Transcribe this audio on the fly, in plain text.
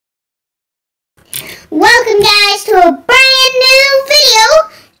Welcome guys to a brand new video.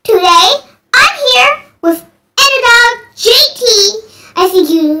 Today I'm here with Enderdoggjt. I think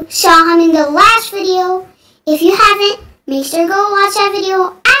you saw him in the last video. If you haven't, make sure to go watch that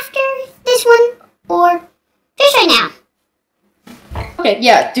video after this one or just right now. Okay,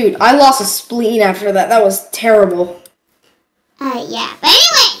 yeah, dude, I lost a spleen after that. That was terrible. Yeah, but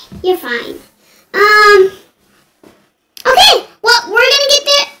anyway, you're fine. Okay, well, we're gonna get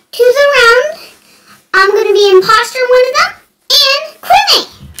there to the round. I'm gonna be imposter one of them and crewmate.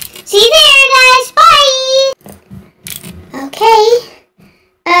 See you there, guys. Bye. Okay.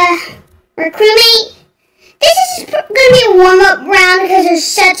 We're crewmate. This is gonna be a warm-up round because there's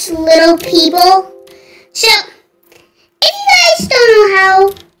such little people. So, if you guys don't know how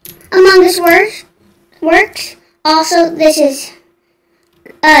Among Us works, also this is,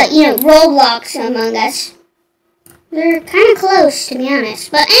 Roblox Among Us. They're kind of close, to be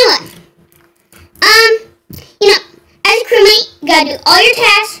honest. But anyway, as a crewmate, you gotta do all your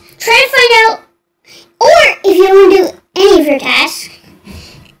tasks. Try to find out, or if you don't want to do any of your tasks,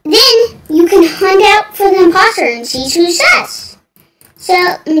 then you can hunt out for the imposter and see who's sus. So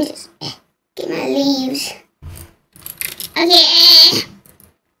let me just get my leaves. Okay.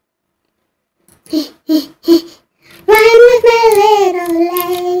 Run with my little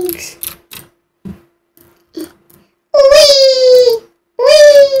legs. Wee!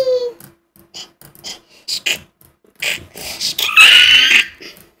 Wee!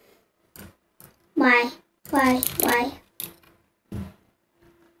 Why?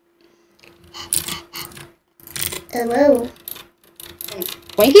 Hello.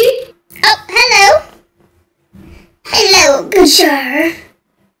 Winky? Oh, hello. Hello, good sir.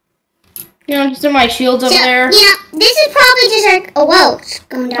 You know, just in my shields over there. You know, this is probably just like, oh, whoa, it's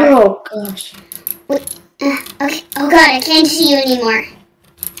going dark. Oh, gosh. Wait, okay. Oh, God, I can't see you anymore.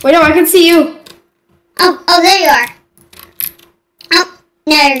 Wait, no, I can see you. Oh, there you are. Oh,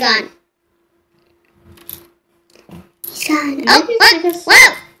 now you're gone. He's gone. Oh, what?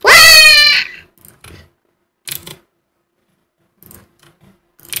 Whoa! Whoa!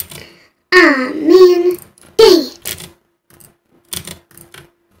 Aw, man. Dang it.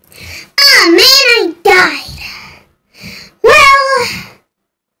 Aw, man, I died. Well,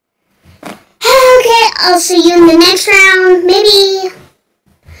 okay, I'll see you in the next round. Maybe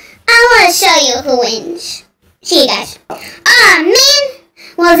I want to show you who wins. See you guys. Aw, man.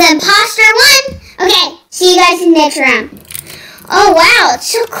 Well, the imposter won. Okay, see you guys in the next round. Oh, wow, it's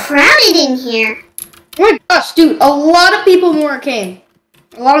so crowded in here. Oh my gosh, dude, a lot of people more came.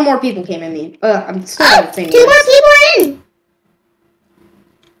 A lot more people came in me. I'm still not saying 2 more people are in.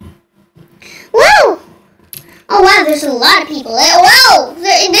 Whoa. Oh, wow, there's a lot of people. Whoa,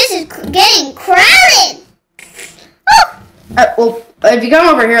 this is getting crowded. Oh. Well, if you come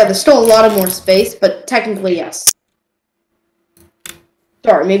over here, there's still a lot of more space, but technically, yes.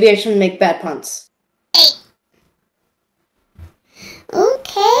 Sorry, maybe I shouldn't make bad puns. Hey.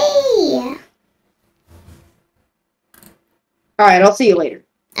 Okay. Alright, I'll see you later.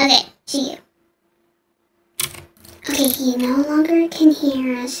 Okay, see you. Okay, he no longer can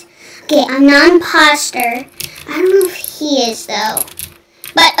hear us. Okay, I'm not imposter. I don't know if he is, though.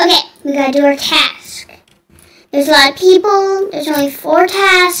 But, okay, we gotta do our task. There's a lot of people. There's only 4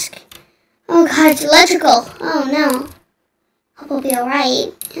 tasks. Oh, God, it's electrical. Oh, no. Hope we'll be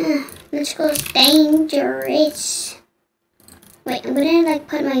alright. Electrical is dangerous. Wait, I'm gonna,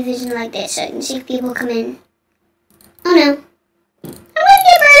 put my vision like this so I can see if people come in. Oh, no. I'm gonna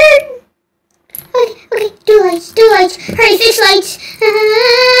get murdered! Okay, do lights. Hurry, fix lights.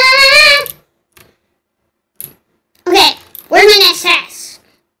 Okay, where's my next task?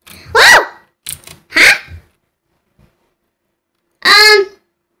 Whoa! Huh?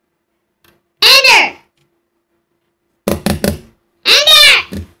 Ender!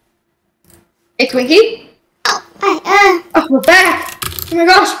 Hey, Twinkie? Oh, hi, Oh, we're back! Oh my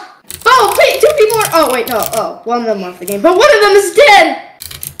gosh! Oh, wait, 2 people are. Oh, wait, no. Oh, one of them left the game, but one of them is dead!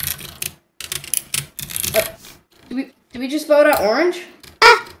 Did we just vote out orange?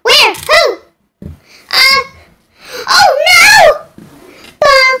 Where? Who? Oh no!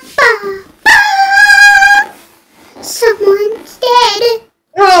 Someone's dead.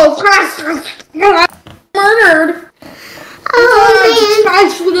 Oh, murdered! Oh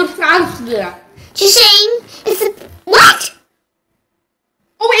man. Just saying, it's a what?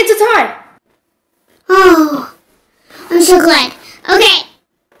 Oh, wait, it's a tie! Oh, I'm so glad. Okay.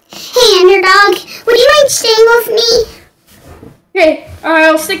 Hey, Underdog, would you mind staying with me? Okay,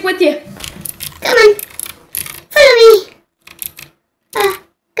 I'll stick with you. Come on. Follow me.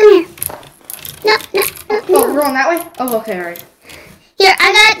 Come here. No. Oh, we're going that way? Oh, okay, alright. Here, Here,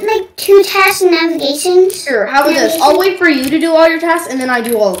 I got like 2 tasks and navigations. Sure, how about this? I'll wait for you to do all your tasks, and then I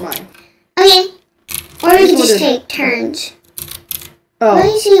do all of mine. Okay. Or we can just take turns. Oh, Why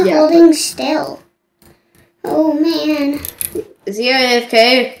is he holding still? Oh, man. Is he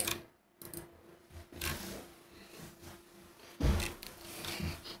AFK?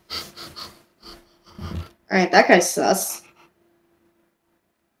 Alright, that guy's sus.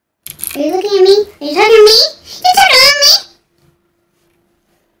 Are you looking at me? Are you talking to me? You're talking to me?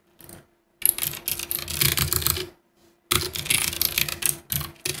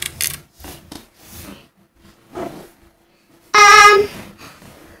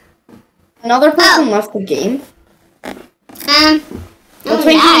 Another person left the game. No one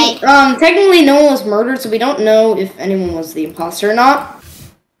died. Technically no one was murdered, so we don't know if anyone was the imposter or not.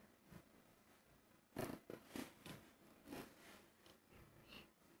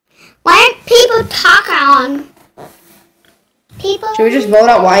 Why aren't people talking on? People? Should we just vote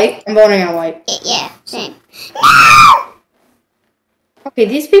out white? I'm voting out white. Yeah, same. No! Okay,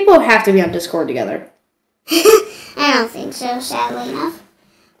 these people have to be on Discord together. I don't think so, sadly enough.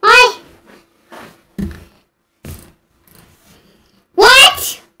 Why?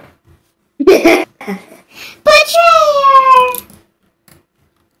 What? Betrayer!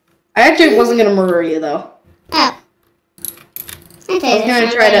 I actually wasn't gonna murder you though. Oh.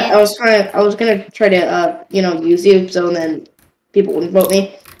 I was gonna try to use you so then people wouldn't vote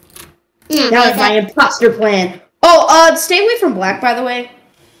me. Yeah, Now it's my imposter plan. Oh, stay away from Black, by the way.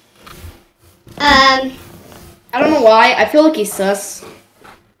 I don't know why. I feel like he's sus.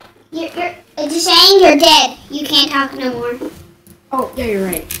 You're just saying you're dead. You can't talk no more. Oh, yeah, you're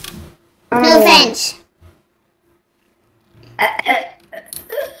right. No offense.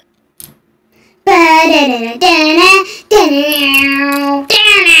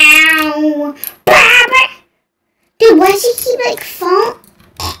 Dude, why does he keep like falling?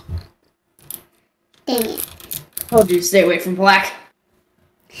 Dang it. Told you to stay away from Black.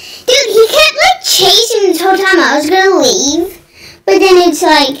 Dude, he kept like chasing me this whole time. I was gonna leave, but then it's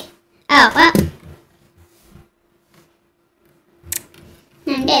like, oh, well.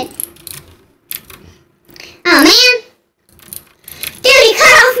 I'm dead. Oh, man. Dude, he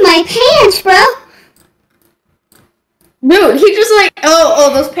cut off my pants, bro. Dude, he just like,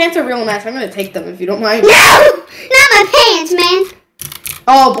 oh, those pants are real nice. I'm gonna take them if you don't mind. No! Not my pants, man.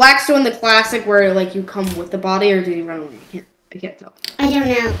 Oh, Black's doing the classic where like you come with the body, or did he run away? I can't tell. I don't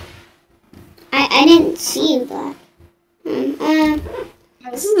know. I didn't see you, Black.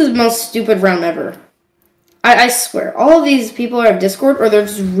 This is the most stupid round ever. I swear, all of these people are Discord, or they're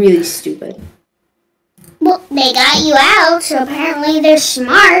just really stupid. Well, they got you out, so apparently they're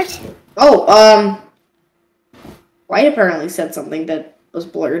smart. Oh, White apparently said something that was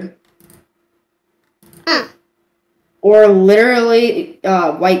blurred. Or literally,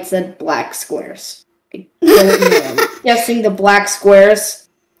 White said black squares. I don't know. I'm guessing the black squares.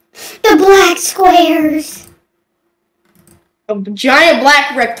 The black squares. A giant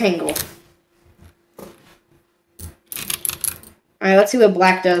black rectangle. Alright, let's see what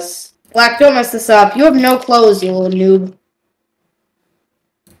Black does. Black, don't mess this up. You have no clothes, you little noob.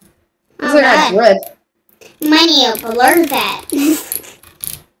 Looks like I drip. Might need to blur that.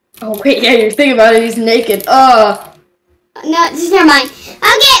 Oh, wait, yeah, you're thinking about it. He's naked. No, just never mind.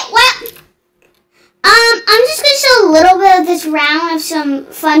 Okay, well, I'm just gonna show a little bit of this round if some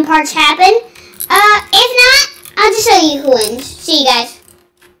fun parts happen. If not, I'll just show you who wins. See you guys.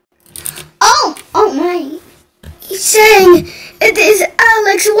 Oh my. He's saying it is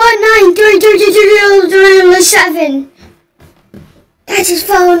Alex 1933337. That's his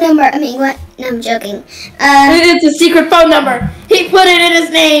phone number. I mean, what? No, I'm joking. It's a secret phone number. He put it in his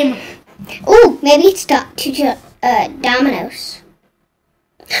name. Oh, maybe it's Domino's.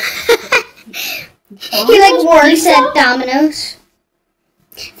 He like works at Domino's.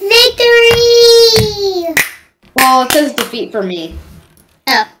 Victory! Well, it says defeat for me.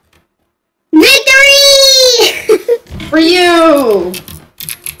 Oh. Victory! For you!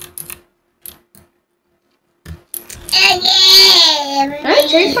 Okay, Should I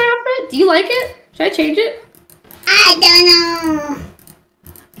change my outfit? Do you like it? Should I change it? I don't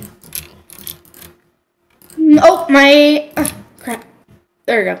know. Oh, my... crap.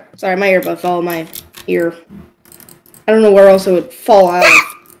 There we go. Sorry, my earbud fell in my ear. I don't know where else it would fall out of.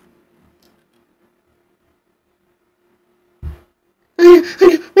 Oh no,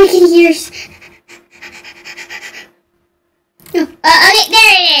 we can hear... No. Okay,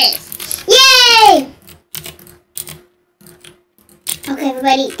 there it is. Yay! Okay,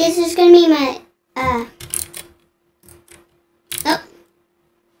 everybody, this is gonna be my, Oh.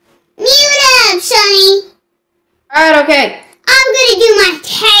 Mute up, Sonny! Alright, okay. I'm gonna do my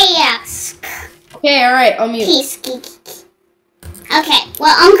task. Okay, alright, I'll mute. Peace. Okay,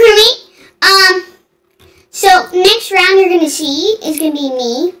 well, Creamy, so next round you're gonna see is gonna be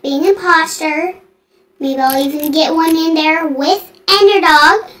me being an imposter. Maybe I'll even get one in there with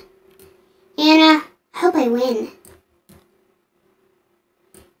Enderdog. And, I hope I win.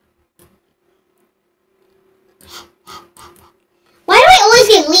 Why do I always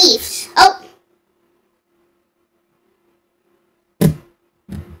get leaves? Oh.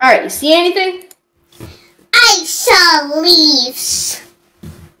 Alright, you see anything? I saw leaves.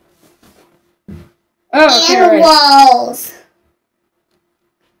 Oh, okay, And walls.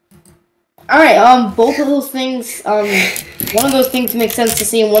 Alright, both of those things, one of those things makes sense to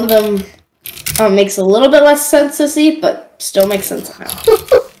see, and one of them makes a little bit less sense to see, but still makes sense somehow.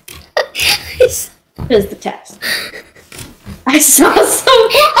 Here's the test. I saw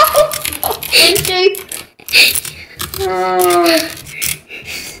someone thinking.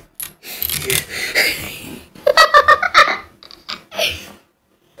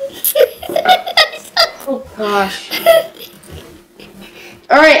 Oh gosh.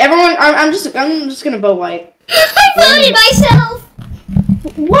 Alright, everyone, I'm just gonna vote white. I voted myself.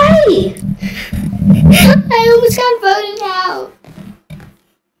 Why? I almost got voted out.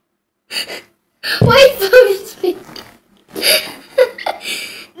 White voted me.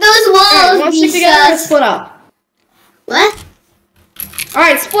 Those walls Let's be stick together and sus. split up. What?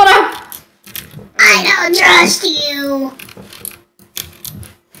 Alright, split up! I don't trust you.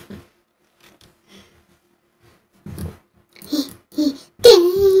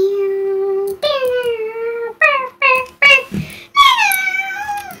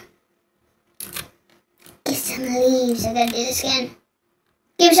 Get some leaves. I gotta do this again.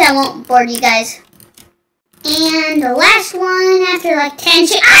 Give I won't bore you guys. And the last one after like 10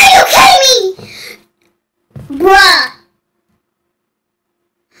 shit. Are you kidding me? Bruh.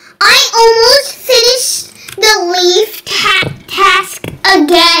 I almost finished the leaf task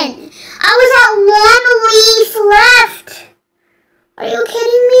again. I was at one leaf left. Are you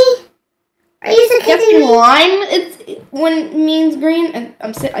kidding me? Are you so kidding me? Lime, it's when it means green, and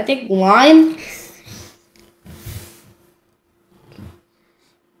I think lime.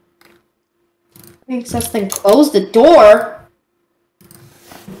 I think something close the door.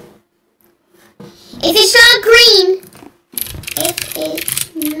 If it's not green, then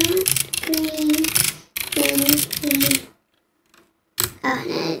oh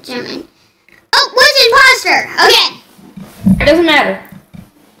no, German. Oh, what's imposter? Okay. It doesn't matter.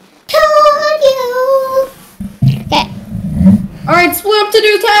 Told you. Okay. Alright, split up to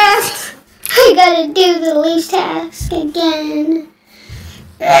do tasks. I gotta do the leaf task again.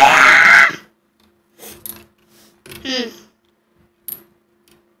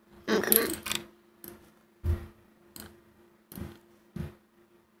 Oh, come on.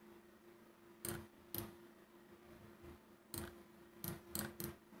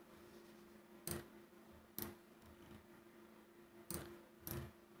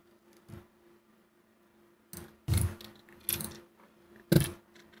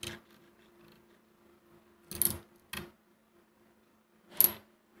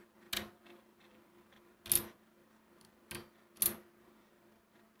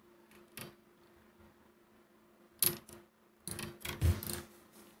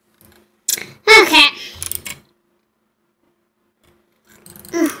 Okay.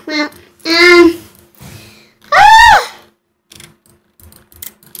 Well,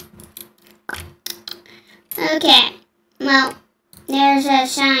 okay. Well, there's a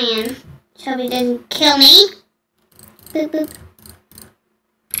cyan. So he doesn't kill me. Boop, boop.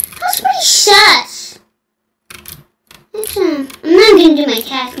 That's pretty sus. Next time. I'm not gonna do my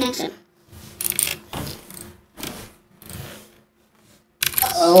task next time.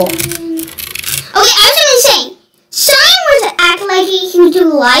 Oh. Okay, I was gonna say, Cyan was acting like he can do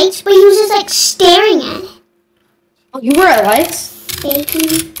lights, but he was just like staring at it. Oh, you were at lights?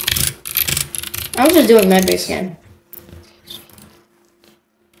 Bacon. I was just doing med base scan.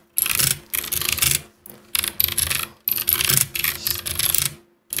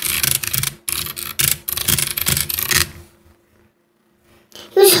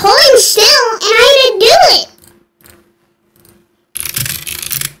 He was holding still, and I didn't do it.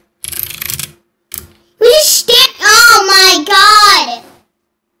 We just stared. Oh my god.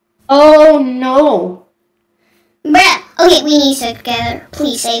 Oh no. Bruh. Okay, we need to stick together.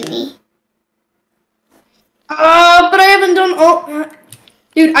 Please save me. But I haven't done all.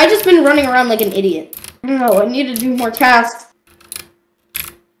 Dude, I just been running around like an idiot. No, I need to do more tasks.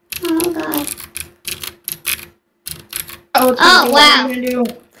 Oh god. Oh, wow. What am I gonna do?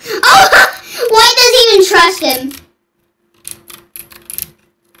 Oh, White doesn't even trust him.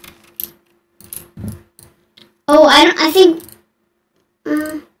 I think.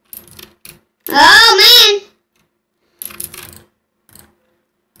 Oh man.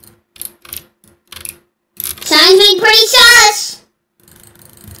 Signs being pretty sus.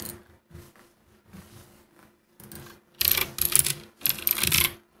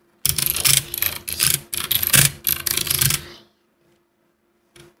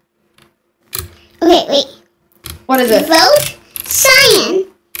 Okay, wait. What is it? Vote cyan,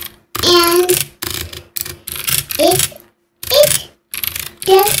 and it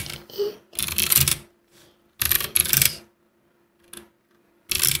does.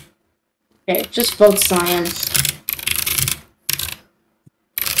 Okay, just vote cyan.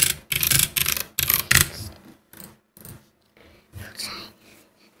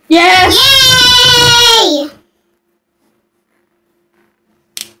 Yes! Yay!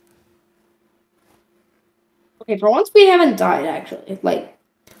 Okay, for once we haven't died, actually. Like...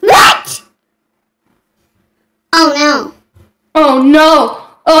 What? Oh no. Oh, no!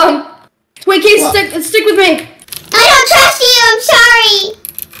 Twinkie, stick with me! I don't trust you, I'm sorry!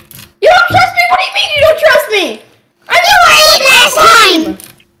 You don't trust me? What do you mean you don't trust me? I You were in last time!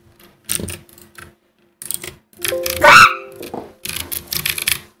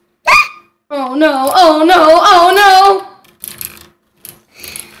 Oh no, oh no, oh no!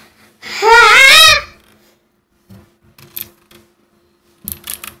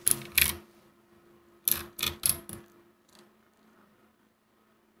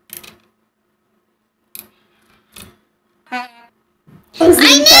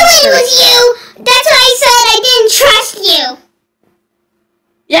 I knew it was you! That's why I said I didn't trust you!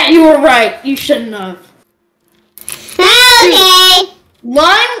 Yeah, you were right. You shouldn't have. Okay!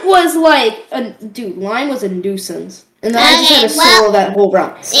 Lime was like Lime was a nuisance. And then I just had to solo that whole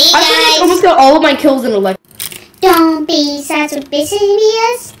round. See you I pretty much guys. almost got all of my kills in electric. Don't be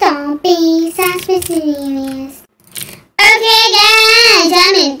suspicious. Don't be suspicious. Okay, guys,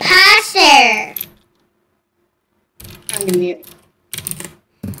 I'm imposter. I'm gonna mute.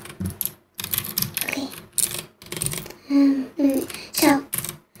 Okay. So,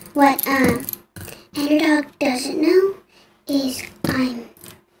 what Enderdoggjt doesn't know is I'm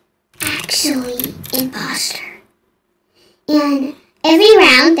actually imposter. And every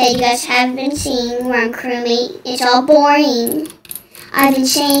round that you guys have been seeing where I'm crewmate, it's all boring. I've been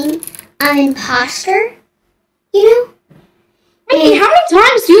saying I'm imposter, you know? Hey, how many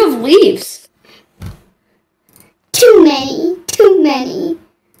times do you have leaves? Too many, too many.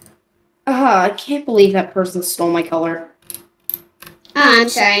 I can't believe that person stole my color. Oh, I'm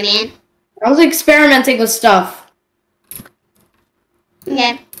sorry, man. I was experimenting with stuff.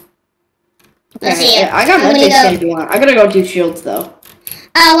 Okay. Okay, Let's see it. I got I'm my gonna face if you want. I gotta go do shields though.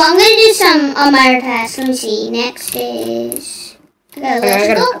 Well, I'm gonna do some on my tasks. Let me see. Next is I got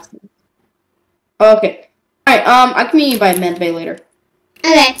electrical. Okay. Alright, I can meet you by medbay later.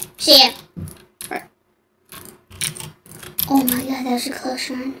 Okay, see ya. Alright. Oh my god, that was a close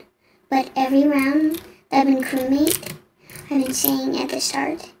one. But every round that I've been crewmate, I've been saying at the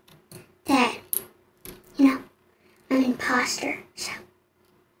start that, you know, I'm imposter. So I'm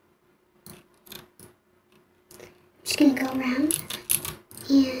just gonna go around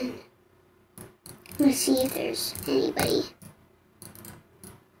and I'm gonna see if there's anybody.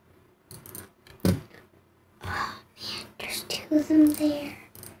 Oh man, there's two of them there.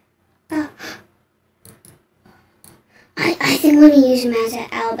 Oh. I think I'm gonna use him as an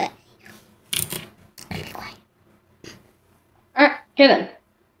albert. Be quiet. Alright, here then.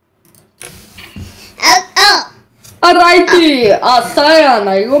 Oh! Alrighty, Cyan,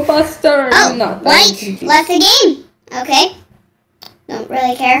 are you a buster or Oh, you not? white left the game. Okay. Don't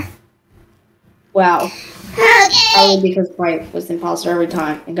really care. Wow. Okay. Probably because white was the imposter every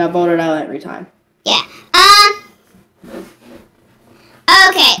time and got voted out every time. Yeah.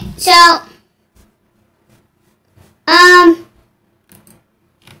 Okay, so I'm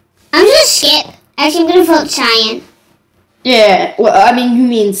gonna skip. Actually, I'm gonna vote cyan. Yeah, well, I mean, you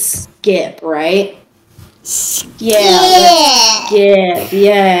mean skip, right? Yeah. Yeah. Skip.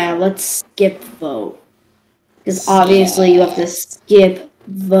 Yeah, let's skip vote. Because obviously you have to skip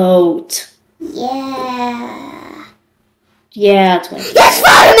vote. Yeah. Yeah, that's what. Let's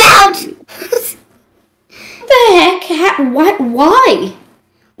vote him out! What the heck? Why?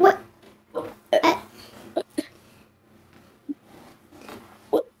 What?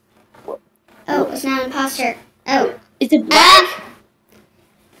 Oh, it's not an imposter. Oh. Is it black?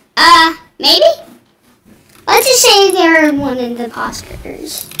 Maybe? Let's just say they're one of the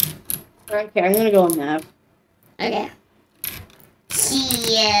imposters. Okay, I'm gonna go on that. Okay.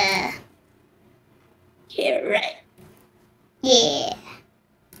 See ya. Yeah, right. Yeah.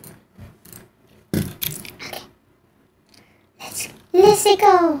 Okay. Let's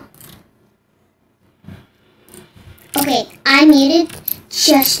go. Okay, I muted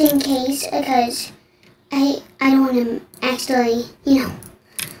just in case because I don't want to accidentally,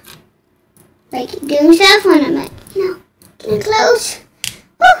 like doing stuff when I'm like, getting close.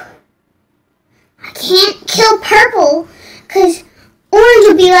 Woo! I can't kill purple because orange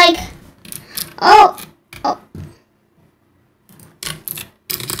will be like, oh.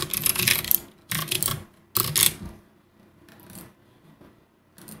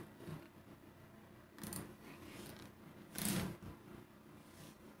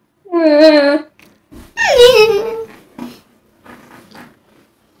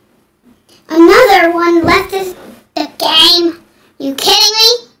 Another one left the game. You kidding me?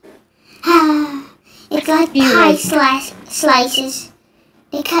 It's like pie slices.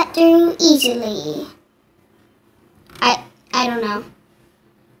 They cut through easily. I don't know.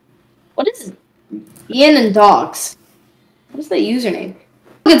 What is Ian and dogs? What is the username?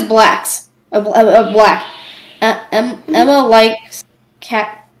 It's blacks. Black. Emma likes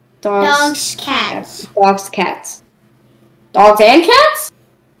dogs, cats. Dogs, cats. Dogs and cats?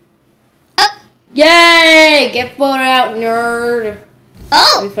 Oh. Yay! Get voted out, nerd.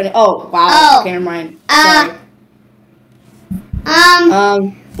 Oh. Oh, wow. Oh. Okay, never mind. Sorry.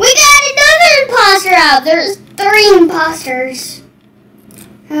 We got another imposter out. There's 3 imposters.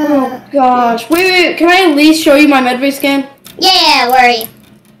 Oh gosh. Wait. Can I at least show you my medbay scan? Yeah, where are you?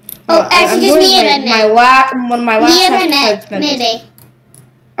 Oh, actually, just me and one of my last medbay.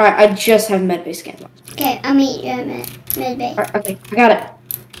 Alright, I just have medbay scan left. Okay, I'll meet you at medbay. Alright, okay, I got it.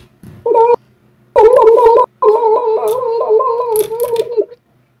 Oh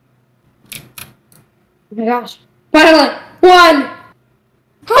my gosh. Finally! 1!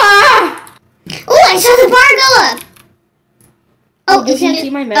 Ah! Oh, I saw the bar go up! Oh, did you see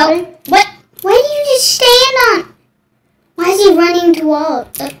my medbay? Oh, what? Why did you just stand on? Why is he running to wall?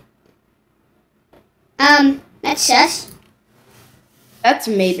 That's sus. That's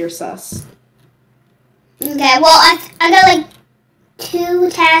major sus. Okay, well, I got like 2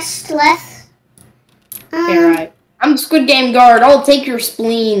 tasks left. Alright. I'm Squid Game guard. I'll take your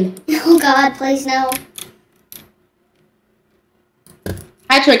spleen. Oh God, please no.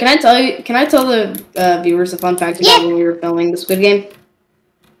 Actually, can I tell the viewers a fun fact about when we were filming the Squid Game?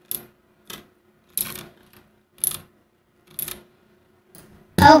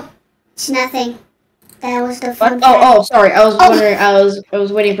 Oh, it's nothing. That was the fun fact. Oh, sorry. I was wondering. I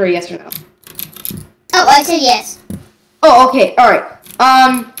was waiting for a yes or no. Oh, I said yes. Oh, okay. All right.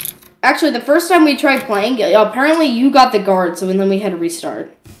 Actually, the first time we tried playing, apparently you got the guard, so then we had to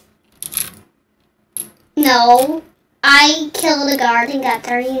restart. No, I killed a guard and got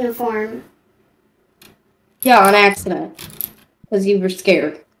their uniform. Yeah, on accident, because you were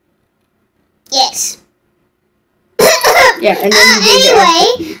scared. Yes. Yeah, and then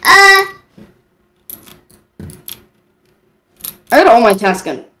anyway, I got all my tasks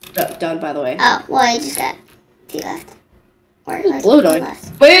done, by the way. Oh, well, I just got 2 left. Or like Blue doing.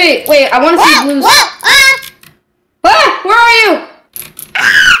 Wait! I want to see Blue's. Whoa! Ah! Where are you?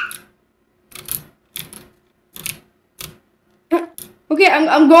 Okay,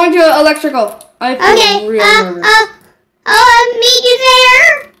 I'm going to electrical. I feel real nervous. I'll meet you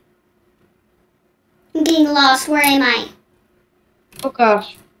there. I'm getting lost. Where am I? Oh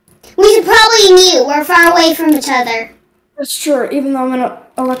gosh. We should probably mute. We're far away from each other. That's true, even though I'm in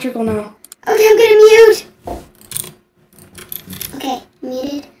electrical now. Okay, I'm gonna mute. Okay,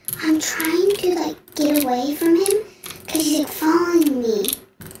 muted. I'm trying to like get away from him because he's like following me,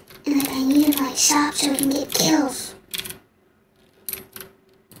 and like I need him to like stop so we can get kills.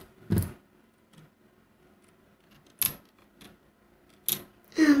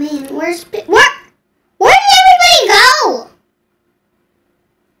 Oh man, where did everybody go?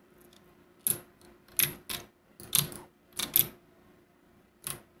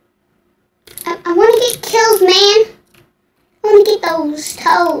 I want to get kills, man. I want to get those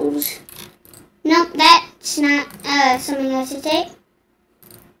toes. Nope, that's not something I should take.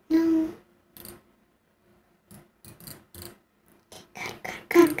 No.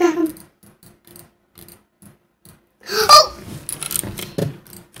 Got him. Oh!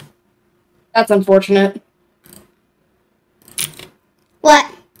 That's unfortunate. What?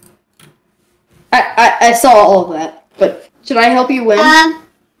 I saw all of that, but should I help you win?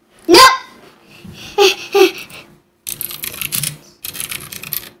 No.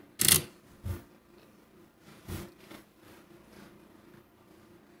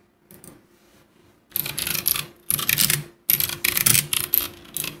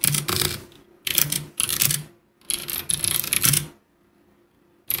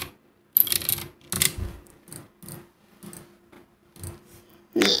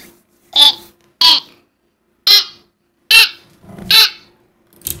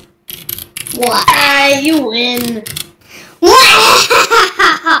 What? You win.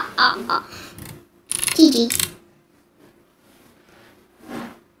 GG.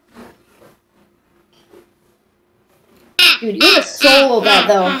 Dude, you would have soloed that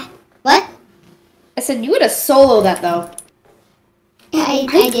though. What? I said you would have soloed that though. I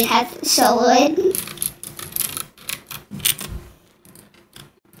did have soloed.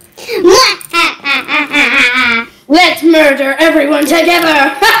 Let's murder everyone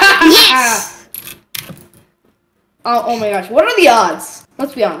together! Yes! Oh my gosh, what are the odds?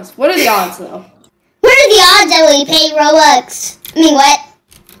 Let's be honest. What are the odds though? What are the odds that we pay Robux? I mean, what?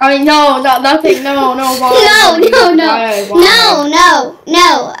 I mean, no, nothing. No, why? No. Why? No.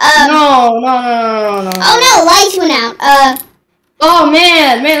 No. Oh no, lights went out. Oh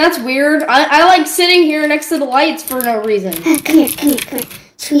man, that's weird. I like sitting here next to the lights for no reason. Come here.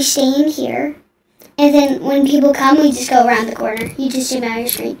 So we stay in here, and then when people come, we just go around the corner. You just zoom out your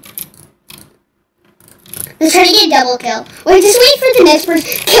screen. Let's try to get a double kill. Wait, just wait for the next person.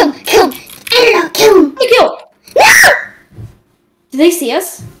 Kill him. Enderdoggjt, kill him. Kill. No! Did they see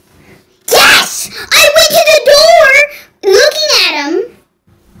us? Yes! I went to the door looking at him.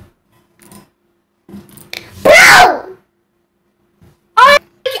 Bro! I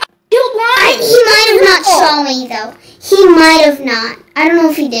killed one. He might have not saw me, though. He might have not. I don't know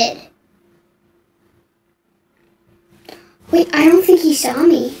if he did. Wait, I don't think he saw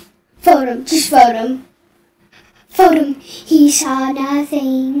me. Vote him. Just vote him. Vote him. He saw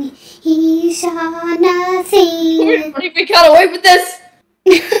nothing. He saw nothing. We got away with this.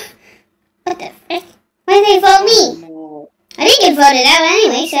 What the frick? Why did they vote me? I didn't get voted out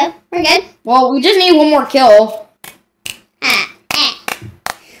anyway, so we're good. Well, we just need one more kill.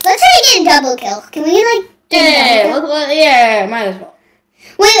 Let's try to get a double kill. Can we, like, Yeah, might as well.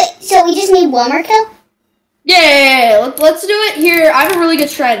 Wait, so we just need one more kill? Yeah, let's do it here. I have a really good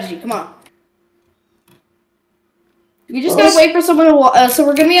strategy. Come on. We just gotta wait for someone to. So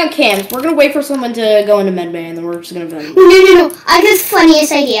we're gonna be on cams. We're gonna wait for someone to go into medbay, and then we're just gonna. No. I got the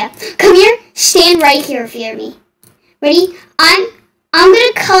funniest idea. Come here. Stand right here if you hear me. Ready? I'm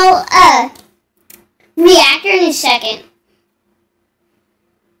gonna call a reactor in a second.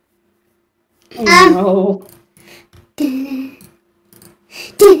 No.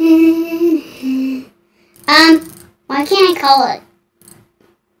 Why can't I call it?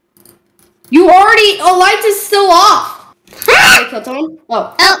 You already. Oh, lights is still off. Did I kill someone?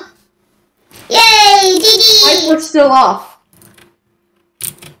 Oh. Oh. Yay! GG! Lights were still off.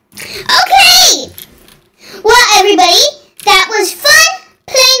 Okay! Well, everybody, that was fun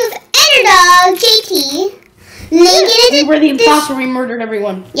playing with Enderdoggjt. Link in the We were the imposter. We murdered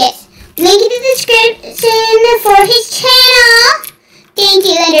everyone. Yes. Link in the description for his channel. Thank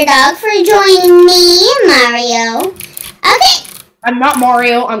you, Enderdoggjt, for joining me, Mario. Okay. I'm not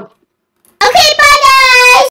Mario. I'm